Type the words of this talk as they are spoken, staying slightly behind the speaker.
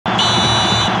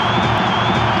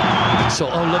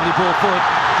Oh, lovely ball forward.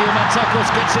 Diamantakos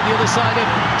gets it the other side of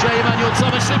Emmanuel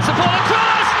Thomas, slips the ball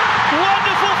across.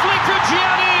 Wonderful flick from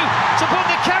Giannou to put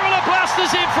the Kerala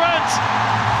Blasters in front.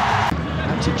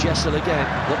 And to Jessel again.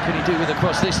 What can he do with the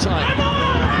cross this time?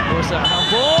 Was that a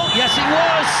handball? Yes, it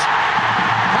was.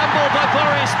 Handball by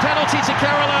Boris. Penalty to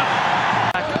Kerala.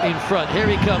 Back in front. Here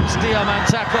he comes.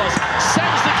 Diamantakos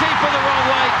sends the keeper the wrong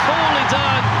way. Coolly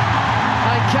done.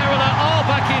 And Kerala are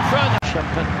back in front.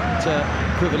 Champagne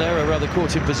Crivellera rather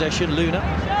caught in possession. Luna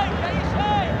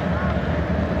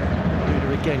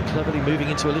again cleverly moving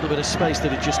into a little bit of space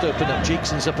that had just opened up.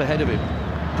 Jeekson's up ahead of him.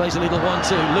 Plays a little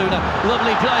 1-2. Luna,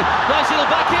 lovely play. Nice little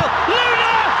back heel.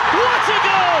 Luna!